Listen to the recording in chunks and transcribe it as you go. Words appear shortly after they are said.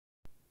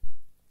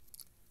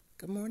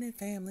Good morning,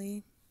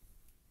 family.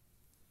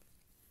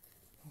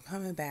 I'm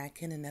coming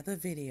back in another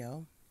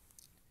video.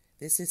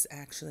 This is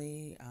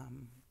actually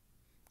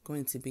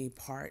going to be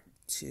part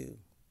two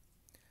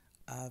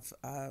of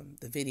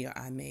the video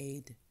I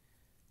made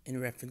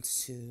in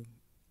reference to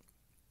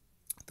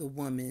the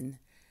woman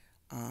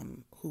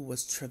who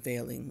was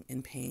travailing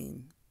in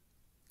pain.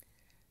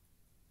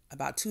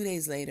 About 2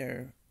 days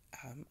later,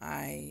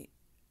 I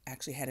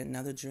actually had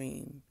another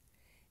dream,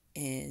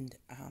 and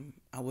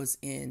I was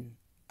in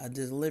a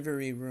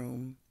delivery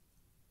room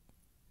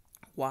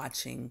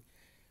watching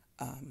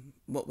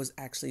what was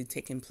actually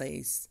taking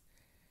place.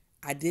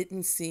 I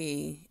didn't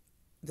see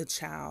the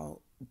child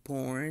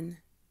born,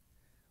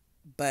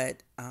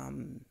 but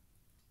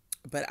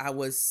I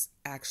was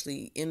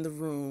actually in the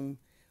room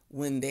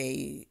when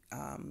they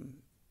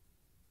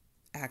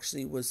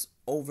actually was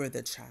over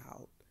the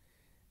child.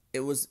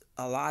 It was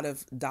a lot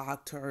of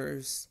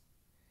doctors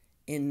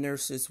and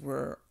nurses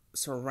were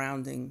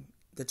surrounding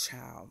the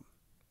child.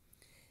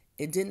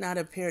 It did not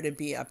appear to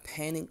be a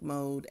panic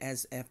mode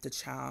as if the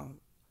child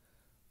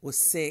was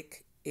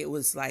sick. It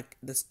was like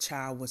this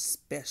child was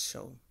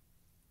special.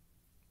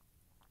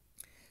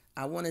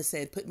 I want to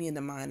say it put me in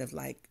the mind of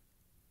like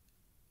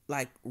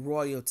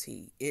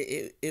royalty.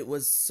 It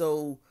was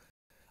so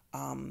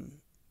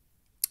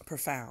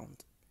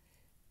profound.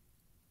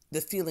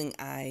 The feeling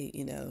I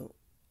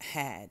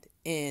had,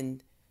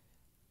 and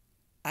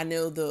I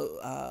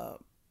know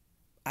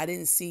I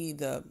didn't see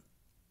the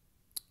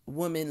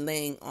woman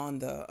laying on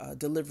the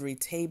delivery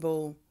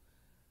table,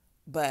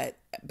 but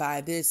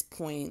by this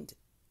point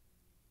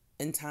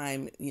in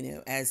time,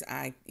 as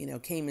I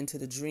came into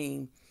the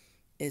dream,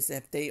 is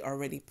if they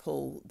already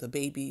pulled the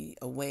baby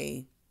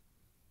away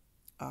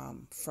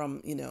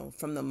from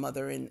the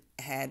mother and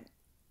had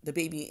the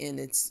baby in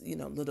its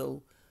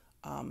little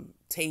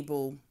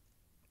table,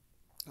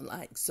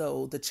 like,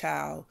 so the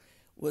child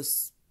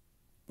was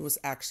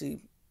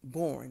actually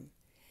born.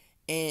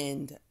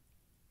 And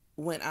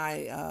when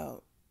I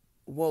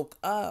woke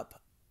up,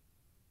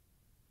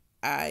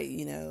 I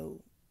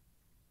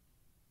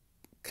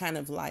kind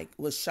of like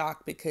was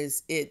shocked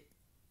because it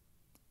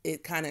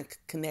kind of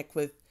connect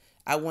with,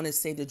 I want to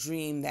say, the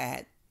dream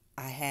that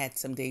I had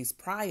some days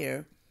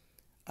prior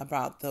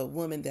about the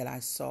woman that I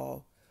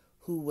saw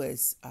who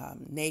was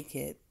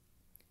naked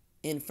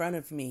in front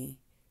of me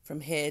from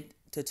head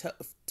to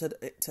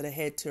the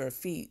head to her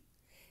feet,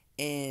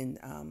 and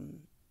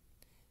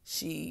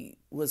she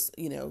was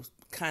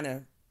kind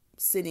of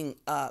sitting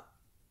up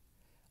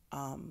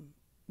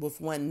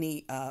with one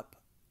knee up,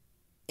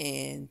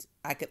 and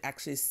I could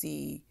actually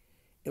see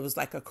it was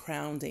like a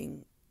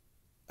crowning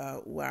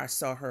where I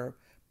saw her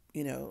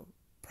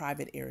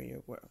private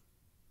area where.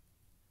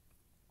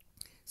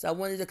 So I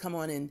wanted to come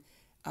on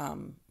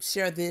and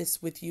share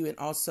this with you. And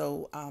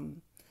also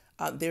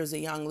there's a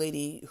young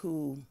lady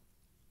who,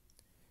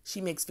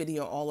 she makes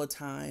video all the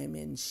time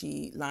and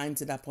she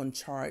lines it up on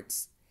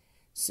charts.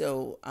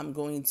 So I'm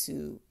going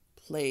to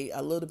play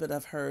a little bit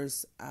of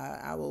hers.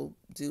 I will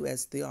do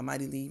as the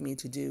Almighty lead me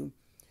to do.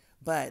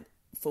 But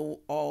for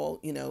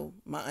all,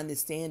 my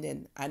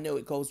understanding, I know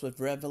it goes with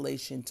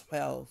Revelation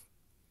 12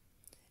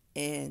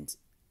 and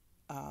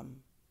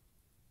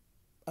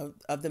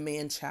of the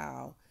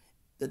man-child.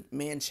 The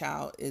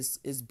man-child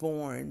is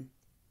born.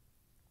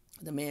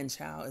 The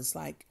man-child is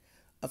like,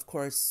 of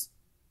course,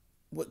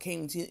 what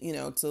came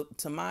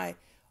to my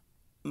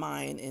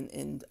mind,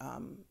 and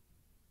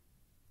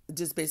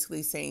just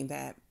basically saying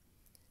that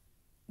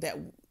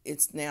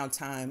it's now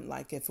time,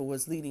 like if it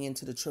was leading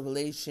into the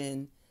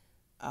tribulation,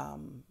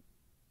 letting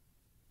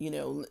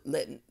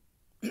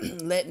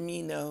letting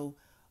me know,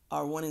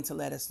 or wanting to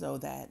let us know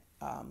that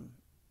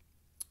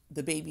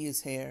the baby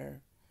is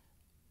here,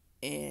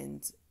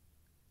 and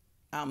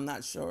I'm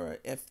not sure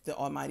if the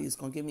Almighty is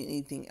going to give me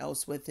anything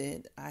else with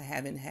it. I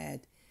haven't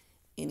had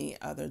any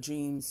other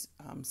dreams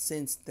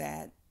since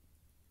that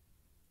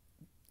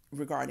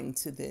regarding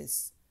to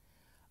this.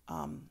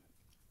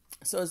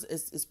 So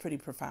it's pretty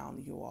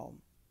profound, you all.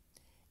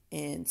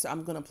 And so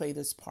I'm going to play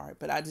this part.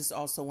 But I just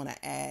also want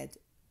to add,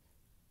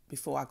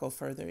 before I go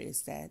further,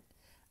 is that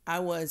I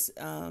was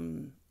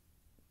on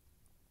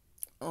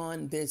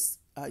this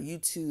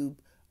YouTube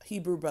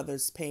Hebrew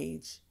Brothers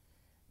page.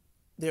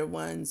 They're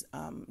ones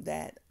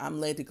that I'm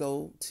led to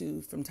go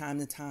to from time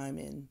to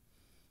time,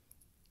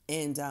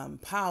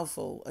 and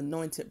powerful,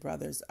 anointed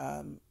brothers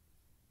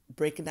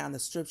breaking down the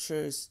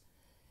scriptures.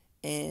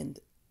 And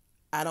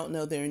I don't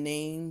know their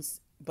names,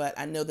 but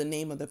I know the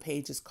name of the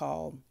page is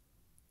called,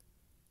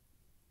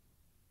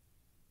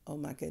 oh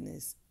my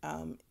goodness,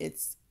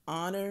 it's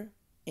Honor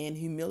and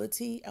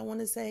Humility, I want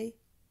to say.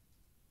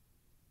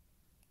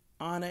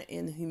 Honor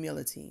and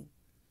Humility.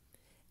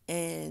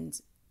 And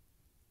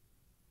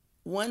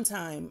one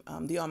time,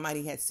 the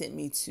Almighty had sent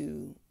me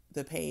to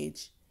the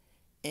page,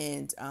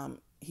 and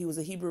he was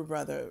a Hebrew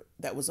brother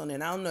that was on there.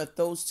 And I don't know if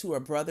those two are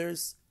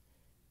brothers,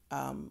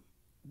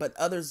 but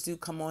others do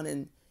come on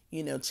and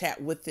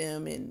chat with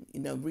them and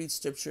read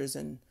scriptures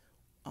and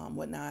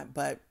whatnot.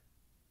 But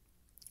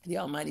the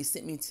Almighty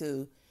sent me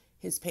to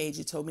his page.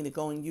 He told me to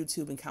go on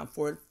YouTube and count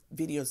 4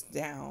 videos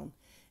down,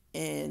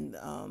 and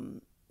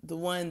the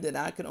one that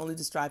I could only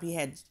describe, he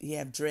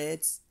had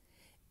dreads,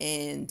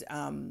 and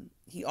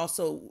he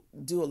also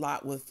do a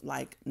lot with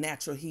like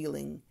natural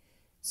healing.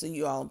 So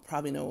you all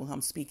probably know who I'm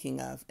speaking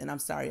of. And I'm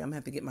sorry, I'm gonna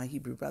have to get my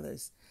Hebrew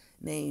brother's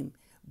name.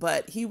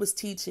 But he was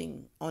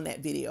teaching on that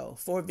video,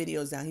 4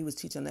 videos down. He was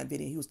teaching on that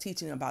video. He was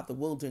teaching about the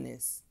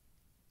wilderness.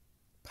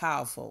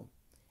 Powerful.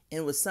 And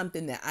it was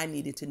something that I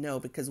needed to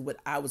know because what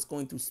I was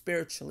going through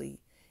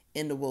spiritually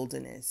in the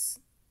wilderness.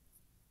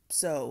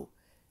 So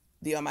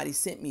the Almighty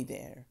sent me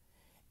there.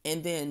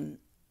 And then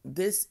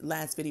this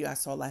last video I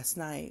saw last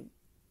night,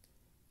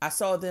 I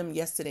saw them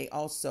yesterday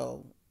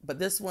also, but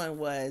this one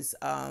was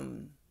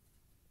I'm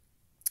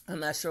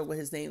not sure what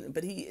his name,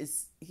 but he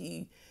is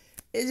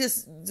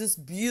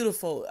just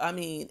beautiful. I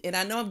mean, and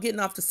I know I'm getting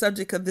off the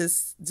subject of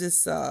this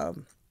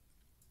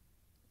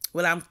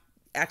what I'm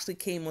actually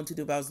came on to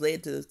do, but I was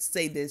led to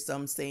say this, so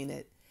I'm saying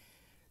it.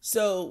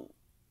 So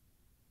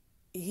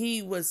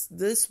he was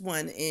this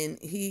one, and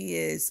he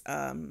is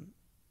the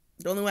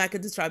only way I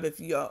could describe it, if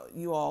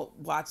you all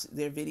watch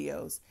their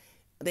videos,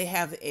 they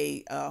have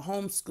a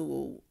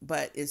homeschool,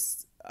 but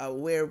it's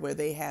where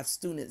they have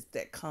students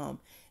that come.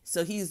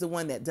 So he's the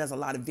one that does a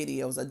lot of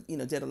videos,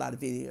 did a lot of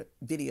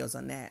videos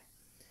on that.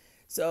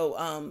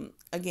 So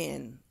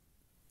again,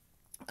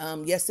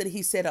 yesterday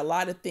he said a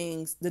lot of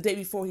things. The day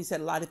before he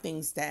said a lot of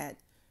things that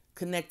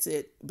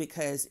connected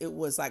because it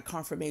was like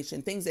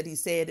confirmation. Things that he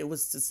said, it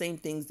was the same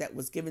things that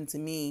was given to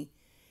me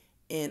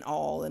and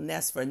all, and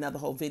that's for another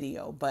whole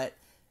video. But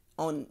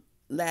on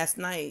last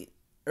night,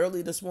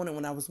 early this morning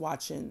when I was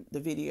watching the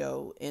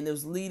video, and it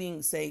was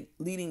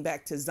leading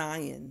back to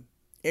Zion.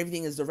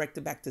 Everything is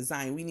directed back to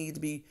Zion. We need to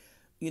be,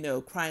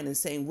 crying and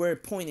saying, we're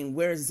pointing,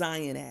 where's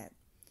Zion at?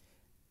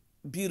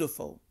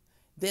 Beautiful.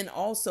 Then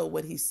also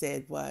what he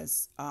said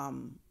was,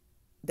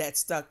 that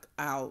stuck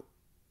out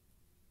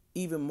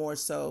even more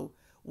so,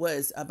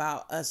 was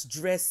about us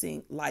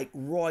dressing like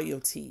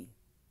royalty.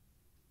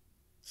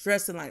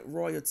 Dressing like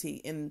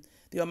royalty. And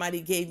the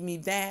Almighty gave me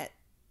that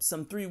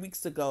some 3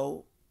 weeks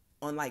ago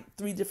on like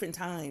 3 different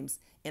times,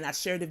 and I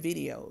shared the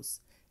videos.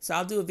 So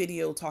I'll do a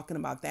video talking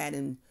about that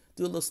and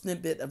do a little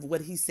snippet of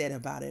what he said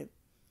about it.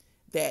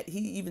 That he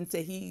even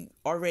said he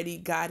already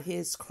got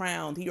his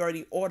crown. He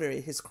already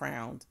ordered his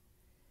crown.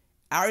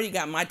 I already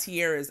got my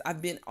tiaras. I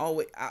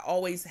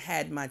always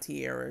had my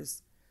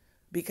tiaras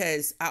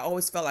because I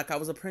always felt like I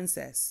was a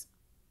princess.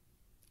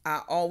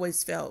 I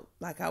always felt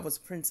like I was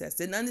a princess.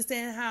 Didn't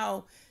understand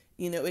how,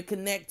 it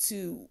connect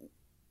to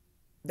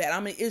that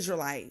I'm an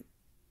Israelite.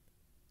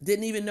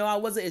 Didn't even know I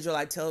was an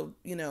Israelite till,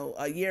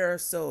 a year or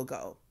so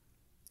ago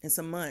and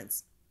some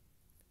months.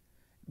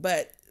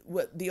 But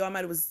what the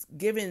Almighty was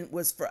given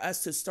was for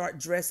us to start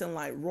dressing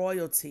like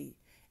royalty.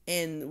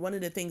 And one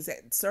of the things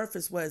that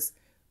surfaced was,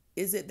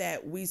 is it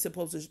that we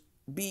supposed to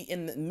be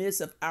in the midst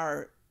of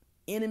our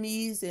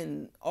enemies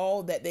and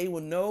all that they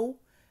will know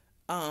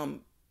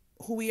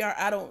who we are?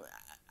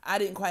 I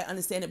didn't quite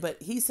understand it,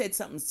 but he said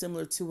something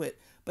similar to it.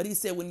 But he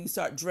said when you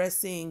start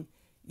dressing,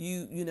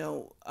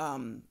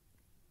 and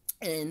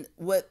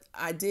what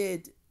I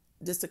did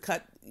just to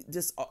cut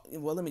this,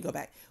 well, let me go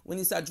back. When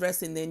you start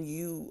dressing, then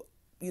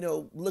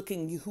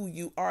looking who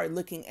you are,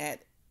 looking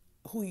at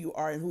who you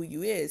are and who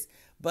you is.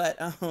 But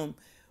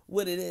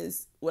what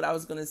I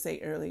was going to say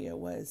earlier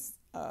was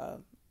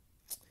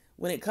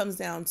when it comes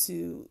down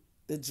to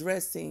the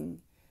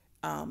dressing,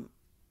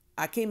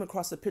 I came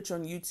across a picture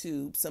on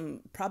YouTube.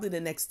 Probably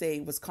the next day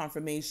was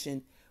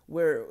confirmation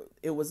where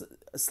it was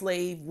a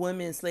slave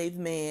woman, slave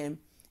man,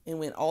 and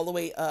went all the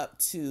way up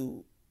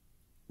to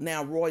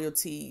now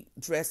royalty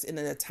dressed in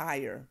an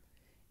attire.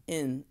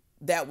 And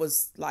that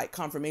was like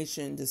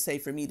confirmation to say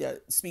for me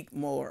to speak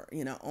more,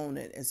 on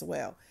it as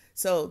well.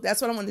 So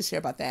that's what I wanted to share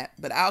about that.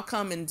 But I'll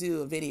come and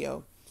do a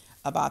video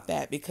about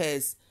that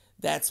because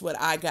that's what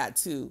I got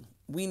too.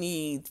 We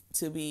need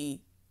to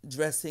be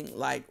dressing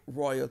like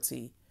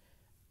royalty.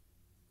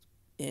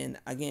 And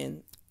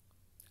again,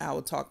 I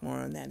will talk more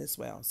on that as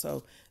well.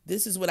 So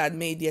this is what I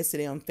made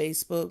yesterday on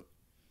Facebook.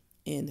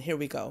 And here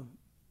we go.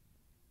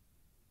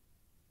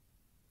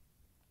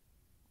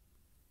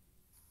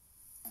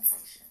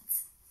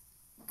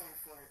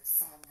 Therefore,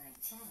 Psalm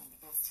 19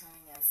 is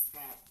telling us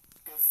that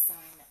the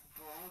sun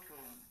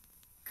bridegroom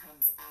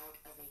comes out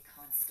of a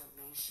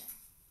constellation.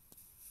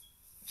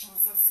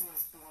 Jesus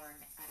was born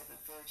out of a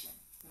virgin,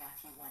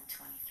 Matthew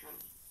 1:23.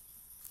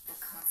 The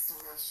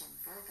constellation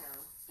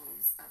Virgo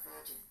is a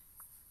virgin.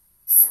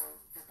 So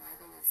the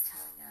Bible is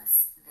telling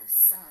us the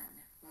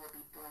sun will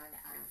be born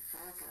out of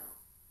Virgo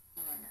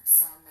in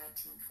Psalm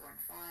 19:4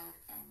 and 5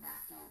 and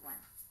Matthew 1.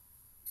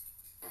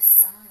 The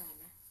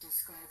sign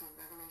described in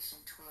Revelation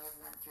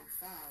 12:1 through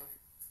 5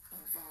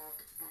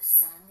 involved the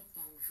sun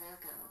in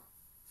Virgo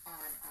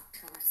on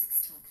October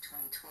 16th,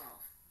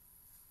 2012.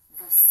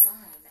 This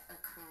sign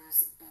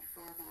occurs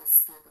before the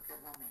escape of the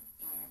woman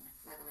in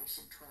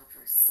Revelation 12,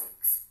 verse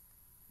 6.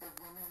 The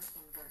woman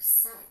in verse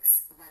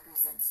 6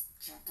 represents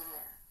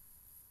Judea.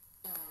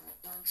 In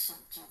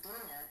ancient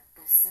Judea,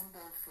 the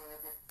symbol for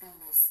the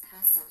Venus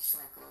passage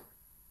cycle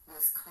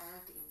was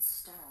carved in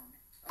stone,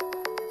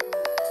 along with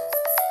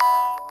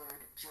the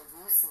word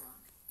Jerusalem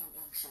in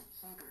ancient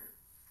Hebrew.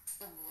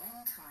 In the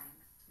end time,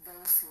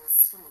 those who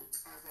escape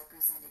are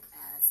represented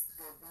as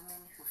the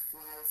woman who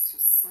flies to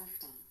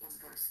safety in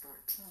verse 14.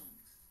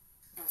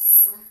 This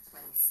safe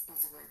place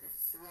is where the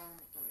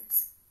throne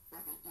is,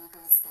 where the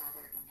eagles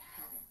gather in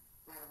heaven.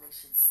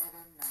 Revelation 7,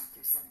 9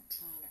 through 17,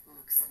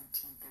 Luke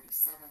 17,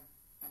 37,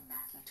 and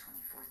Matthew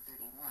 24,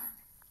 31.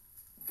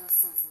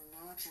 This is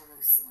New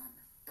Jerusalem,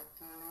 the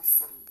holy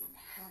city in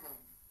heaven.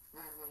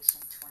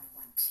 Revelation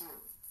 21,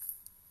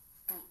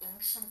 2. The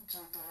ancient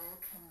Judea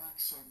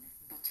connection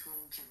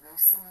between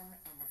Jerusalem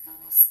and the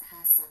Venus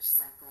passage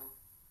cycle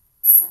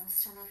seems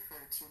to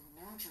refer to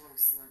New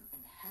Jerusalem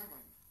in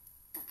heaven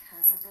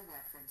because of the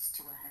reference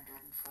to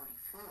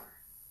 144.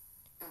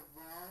 The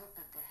wall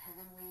of the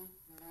heavenly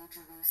New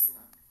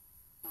Jerusalem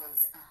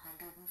is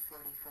 144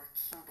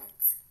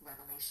 cubits,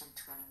 Revelation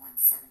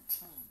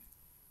 21:17.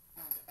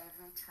 And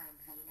every time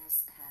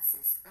Venus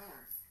passes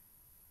Earth,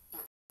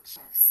 it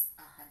shifts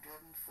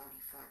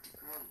 144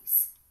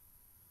 degrees.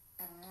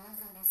 A new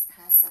Venus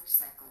passage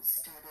cycle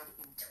started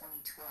in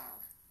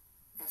 2012,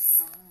 the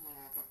same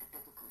year that the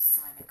biblical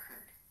sign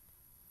occurred.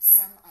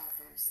 Some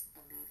authors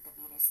believe the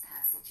Venus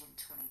passage in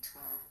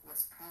 2012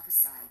 was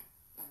prophesied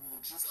in the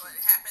Egyptian So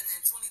it happened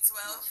in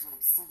 2012? which we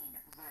have seen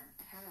run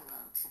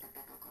parallel to the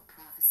biblical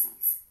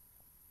prophecies.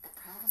 The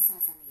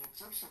prophecies in the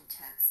Egyptian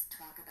text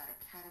talk about a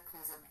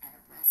cataclysm and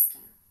a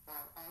rescue,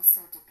 while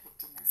also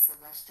depicting a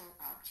celestial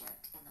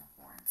object in the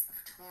horns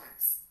of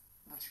Taurus,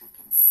 which we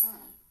can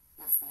see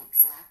is the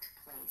exact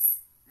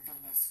place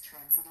Venus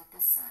transited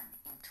the sun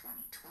in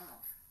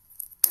 2012.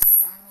 The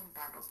sign in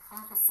Bible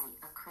prophecy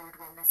occurred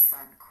when the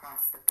sun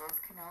crossed the birth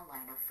canal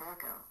line of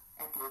Virgo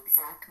at the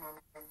exact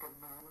moment the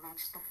moon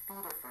reached the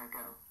feet of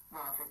Virgo,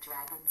 while the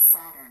dragon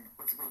Saturn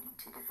was waiting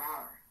to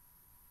devour.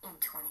 In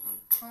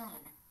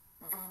 2018,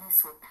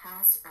 Venus would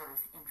pass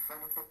Earth in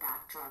front of the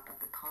backdrop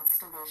of the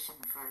constellation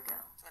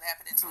Virgo. So it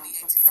happened in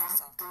 2018 The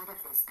exact also. date of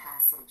this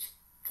passage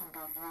can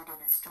be viewed in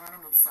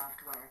astronomy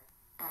software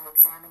by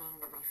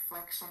examining the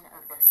reflection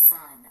of the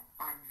sun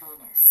on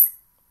Venus.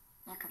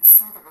 You can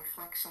see the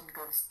reflection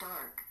goes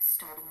dark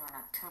starting on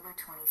October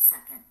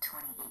 22nd,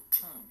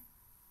 2018.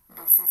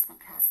 This is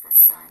because the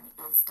sun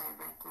is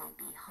directly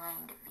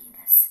behind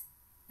Venus.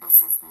 This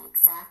is the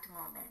exact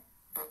moment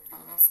that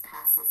Venus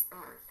passes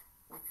Earth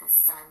with the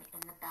sun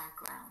in the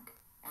background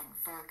and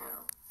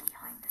Virgo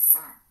behind the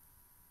sun.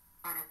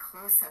 On a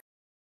close-up,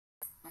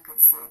 you can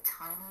see a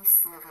tiny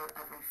sliver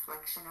of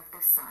reflection of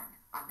the sun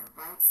on the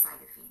right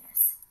side of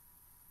Venus,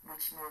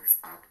 which moves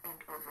up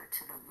and over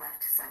to the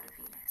left side of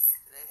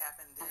Venus. They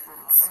happened If then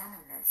we also.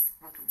 examine this,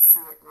 we can see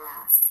it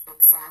lasts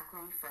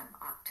exactly from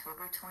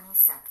October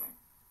 22nd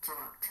to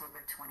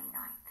October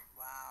 29th.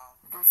 Wow.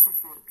 This is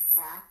the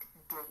exact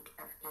date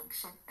of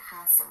ancient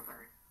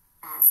Passover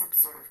as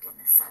observed in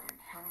the southern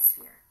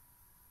hemisphere.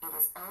 It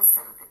is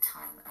also the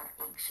time of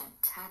ancient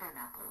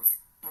tabernacles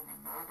in the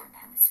northern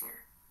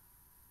hemisphere.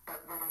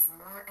 But what is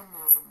more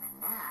amazing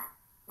than that,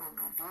 when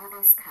we view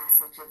this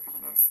passage of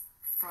Venus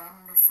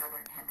from the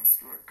southern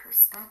hemisphere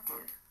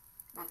perspective,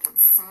 we can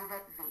see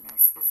that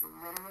Venus is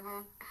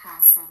literally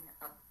passing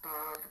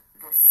above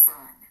the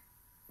sun,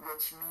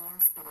 which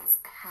means it is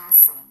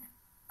passing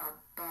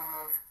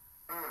above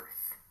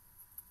Earth.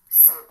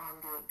 So on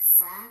the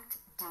exact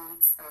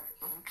dates of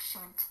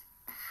ancient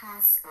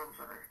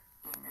Passover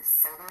in the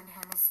southern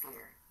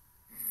hemisphere,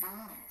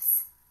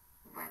 Venus,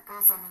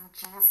 representing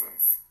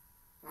Jesus,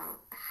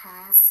 will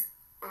pass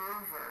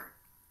over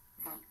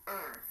the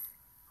Earth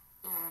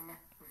in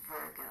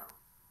Virgo.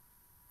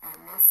 And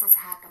this is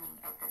happening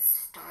at the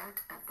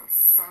start of the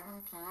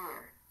 7th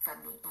year from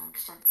the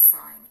ancient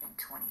sign in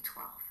 2012.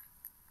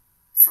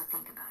 So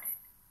think about it.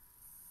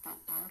 The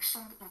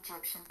ancient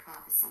Egyptian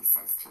prophecy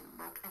says to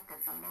look at the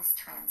Venus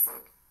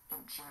transit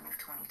in June of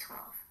 2012,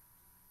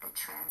 the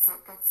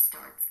transit that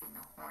starts in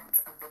the horns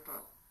of the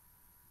bull.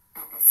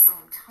 At the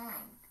same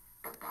time,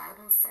 the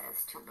Bible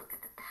says to look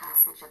at the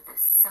passage of the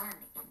sun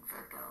in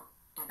Virgo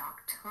in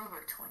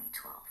October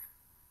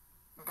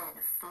 2012. Then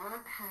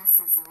 4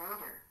 passes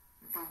later,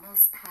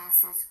 Venus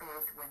passes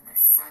Earth when the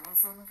sun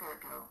is in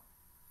Virgo,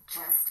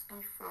 just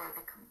before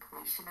the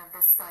completion of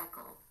the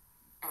cycle,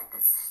 at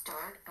the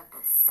start of the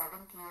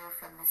 7th year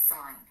from the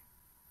sign,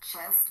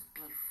 just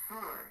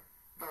before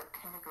the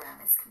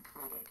pentagram is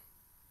completed.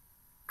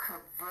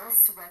 Could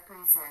this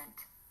represent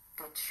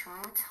the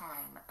true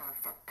time of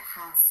the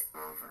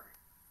Passover,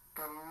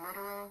 the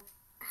literal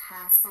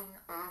passing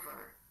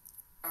over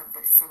of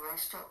the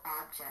celestial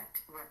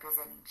object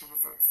representing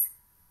Jesus,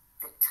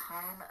 the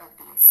time of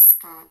the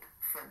escape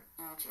from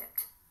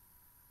Egypt?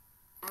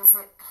 Is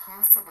it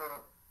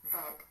possible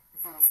that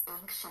these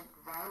ancient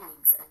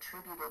writings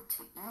attributed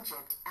to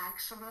Egypt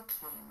actually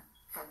came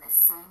from the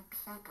same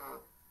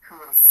people who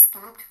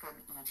escaped from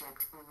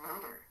Egypt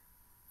later,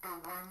 the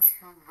ones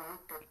who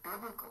wrote the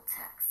biblical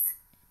texts?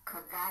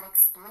 Could that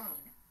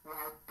explain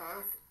why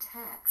both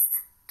texts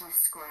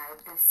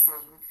describe the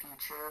same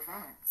future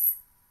events?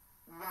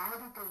 Why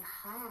did they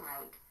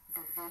highlight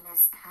the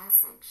Venus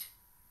passage?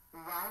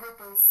 Why did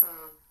they say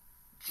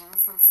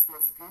Jesus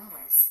is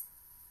Venus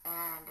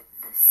and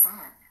the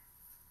sun?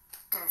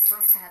 Does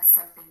this have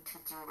something to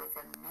do with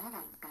a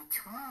meeting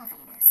between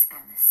Venus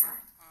and the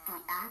sun? The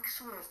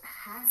actual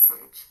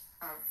passage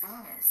of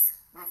Venus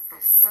with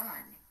the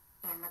sun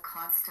in the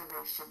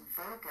constellation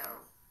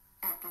Virgo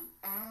at the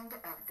end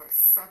of the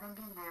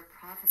 70-year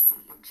prophecy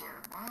in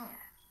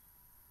Jeremiah.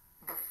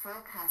 The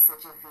full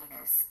passage of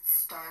Venus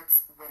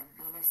starts when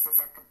Venus is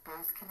at the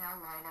birth canal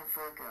line of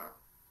Virgo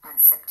on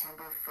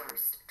September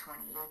 1st,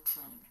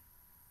 2018,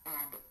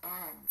 and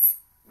ends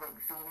when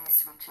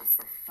Venus reaches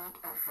the feet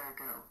of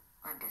Virgo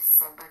on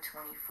December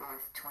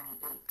 24th,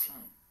 2018,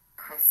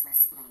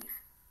 Christmas Eve.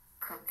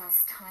 Could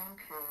this time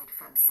period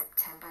from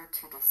September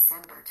to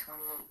December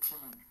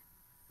 2018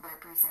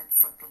 represent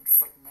something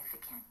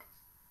significant?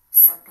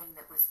 Something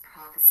that was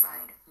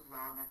prophesied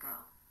long ago?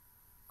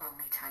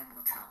 Only time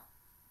will tell.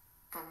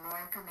 For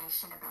more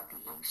information about the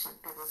ancient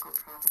biblical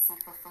prophecy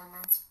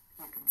fulfillment,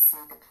 you can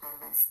see the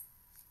playlist.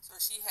 So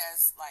she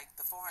has like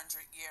the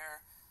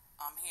 400-year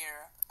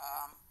here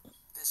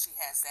that she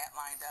has that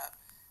lined up.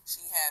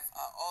 She have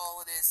all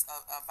of this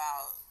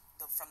about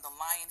from the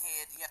lion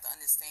head. You have to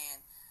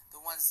understand the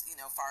ones,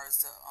 far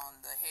as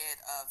on the head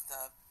of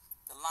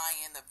the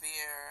lion, the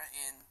bear,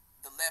 and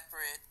the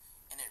leopard,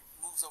 and it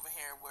moves over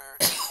here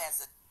where it has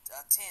a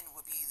 10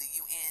 would be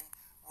the UN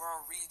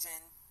World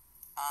Region.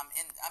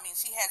 And I mean,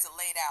 she has it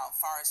laid out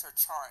far as her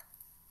chart.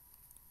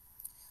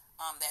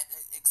 That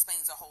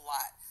explains a whole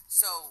lot.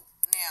 So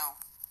now,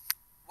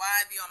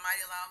 why the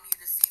Almighty allow me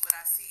to see what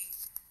I see?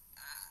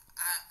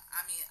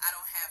 I mean, I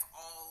don't have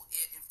all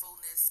it in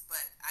fullness,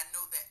 but I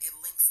know that it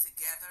links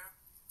together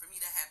for me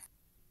to have.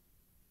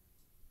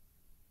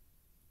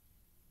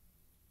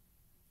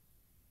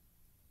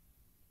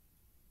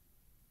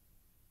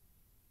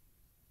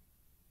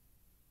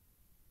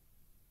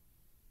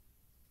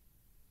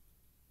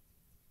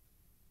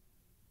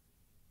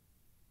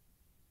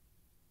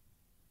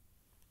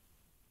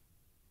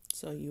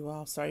 So you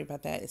all, sorry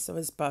about that. So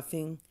it's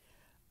buffing.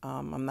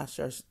 I'm not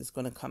sure it's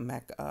going to come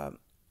back up,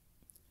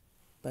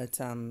 but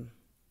I'm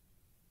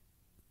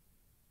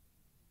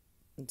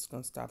just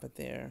going to stop it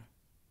there.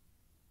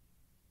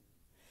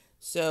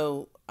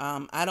 So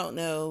I don't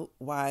know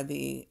why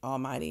the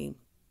Almighty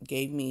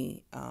gave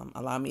me,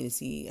 allowed me to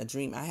see a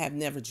dream. I have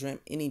never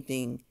dreamt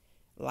anything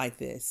like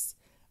this.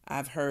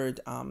 I've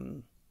heard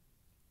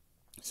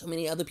so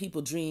many other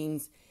people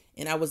dreams,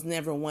 and I was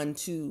never one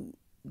to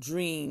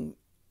dream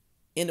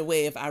in a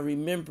way if I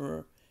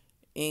remember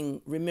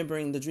in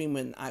remembering the dream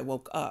when I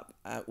woke up.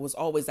 I was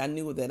always, I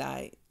knew that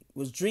I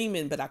was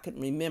dreaming, but I couldn't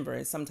remember.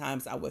 And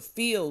sometimes I would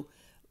feel,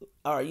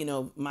 or,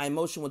 my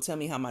emotion would tell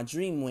me how my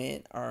dream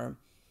went, or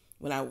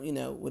when I,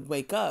 would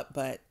wake up.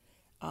 But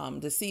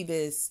to see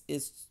this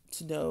is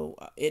to know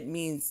it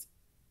means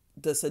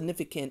the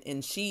significant,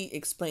 and she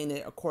explained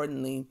it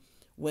accordingly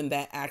when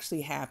that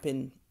actually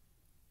happened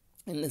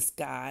in the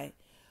sky,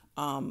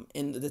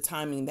 and the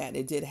timing that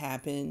it did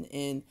happen,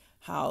 and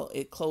how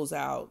it closed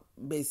out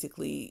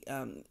basically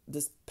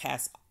this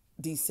past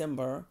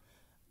December.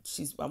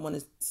 I want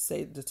to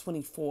say the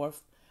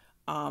 24th.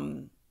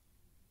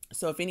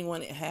 So if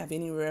anyone have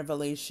any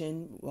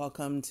revelation,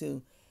 welcome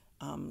to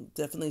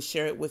definitely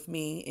share it with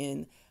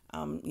me,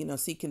 and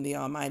seeking the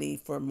Almighty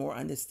for more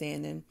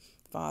understanding.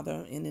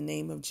 Father, in the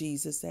name of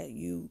Jesus, that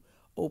you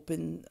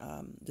open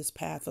this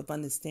path of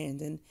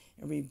understanding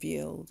and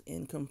revealed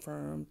and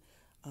confirmed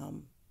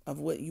of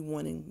what you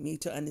wanted me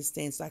to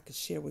understand, so I could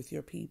share with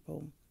your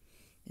people.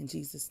 In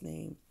Jesus'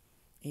 name,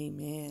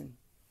 amen.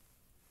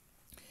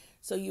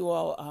 So you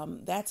all,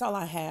 that's all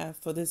I have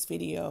for this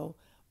video,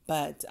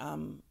 but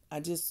I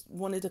just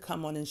wanted to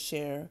come on and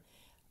share,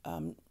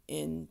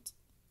 and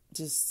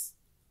just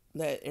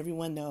let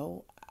everyone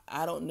know.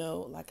 I don't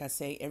know, like I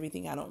say,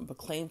 everything. I don't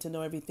proclaim to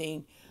know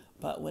everything,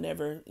 but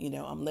whenever,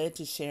 I'm led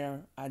to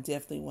share, I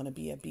definitely want to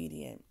be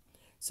obedient.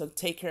 So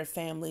take care,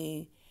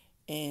 family,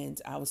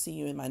 and I will see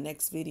you in my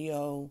next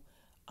video.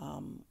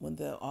 When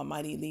the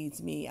Almighty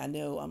leads me, I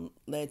know I'm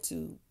led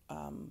to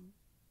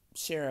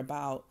share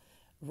about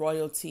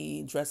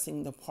royalty,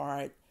 dressing the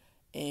part,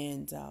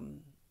 and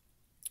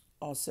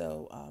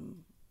also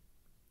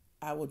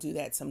I will do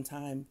that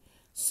sometime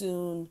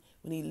soon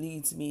when he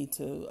leads me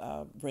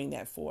to bring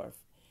that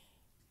forth.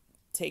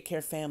 Take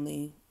care,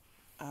 family.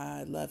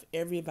 I love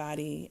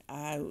everybody.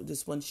 I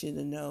just want you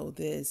to know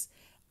this.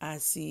 I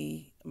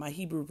see my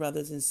Hebrew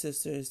brothers and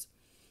sisters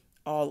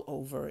all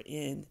over,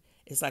 and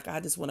it's like I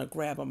just want to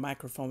grab a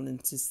microphone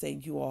and just say,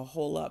 you all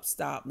hold up,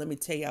 stop. Let me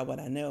tell y'all what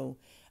I know.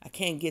 I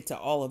can't get to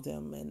all of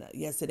them. And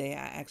yesterday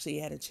I actually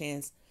had a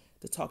chance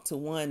to talk to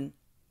one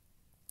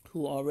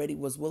who already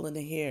was willing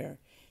to hear,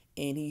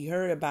 and he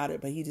heard about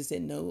it, but he just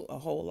didn't know a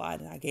whole lot.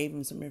 And I gave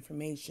him some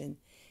information,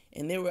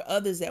 and there were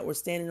others that were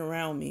standing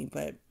around me,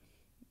 but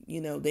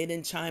they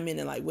didn't chime in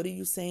and like, what are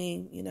you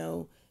saying?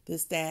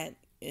 This, that,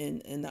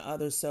 and the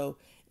other. So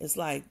it's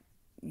like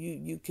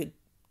you could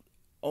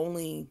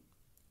only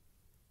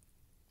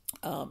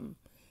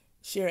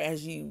Share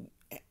as you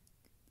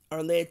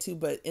are led to,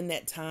 but in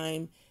that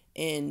time,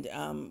 and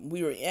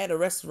we were at a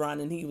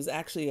restaurant, and he was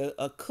actually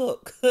a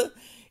cook,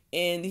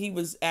 and he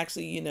was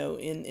actually,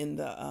 in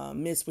the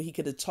midst where he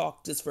could have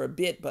talked just for a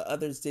bit, but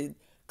others did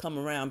come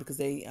around because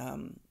they,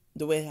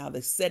 the way how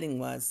the setting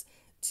was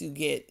to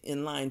get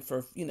in line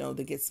for,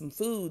 to get some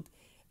food.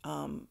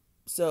 I'm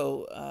just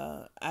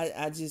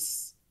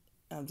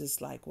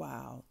like,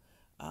 wow.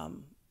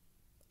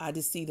 I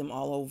just see them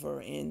all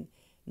over, and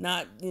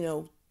not,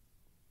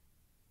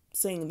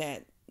 saying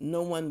that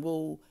no one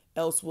will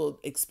else will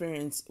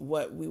experience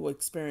what we will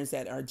experience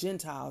that are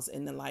Gentiles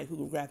in the life who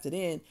were grafted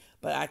in.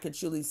 But I could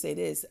truly say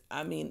this.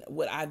 I mean,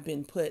 what I've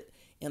been put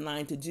in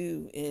line to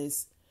do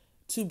is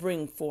to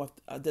bring forth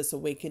this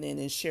awakening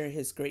and share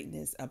his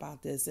greatness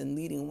about this, and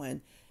leading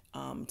one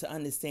to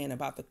understand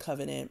about the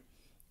covenant,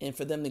 and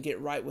for them to get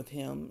right with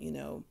him,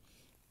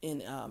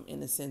 in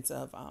the sense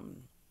of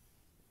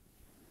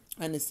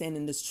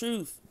understanding this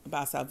truth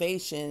about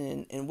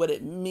salvation, and what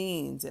it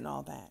means and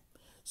all that.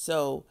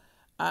 So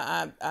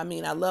I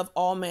mean, I love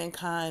all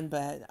mankind,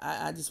 but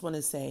I just want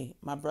to say,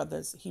 my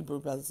brothers, Hebrew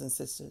brothers and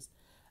sisters,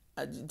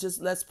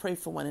 just let's pray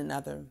for one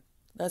another.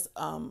 Let's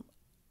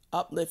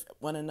uplift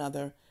one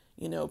another.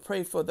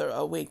 Pray for the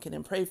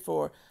awakening. Pray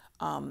for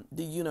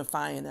the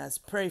unifying us.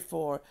 Pray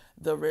for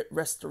the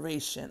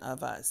restoration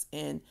of us,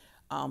 and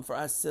for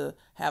us to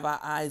have our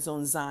eyes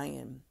on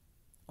Zion,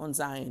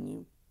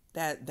 you.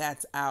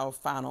 That's our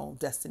final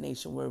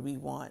destination, where we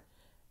want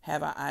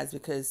have our eyes,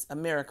 because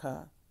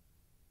America,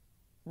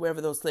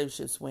 wherever those slave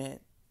ships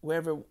went,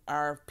 wherever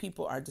our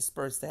people are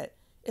dispersed at,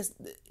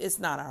 it's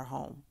not our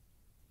home.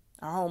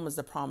 Our home is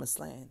the promised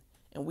land,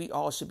 and we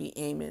all should be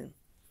aiming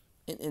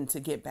and to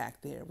get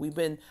back there. We've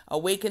been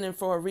awakening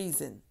for a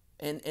reason,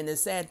 and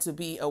it's sad to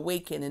be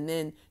awakened and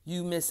then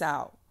you miss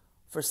out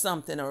for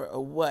something,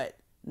 or what.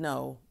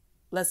 No,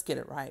 let's get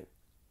it right.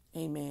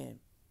 Amen.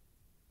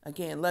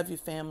 Again, love you,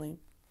 family.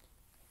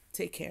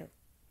 Take care.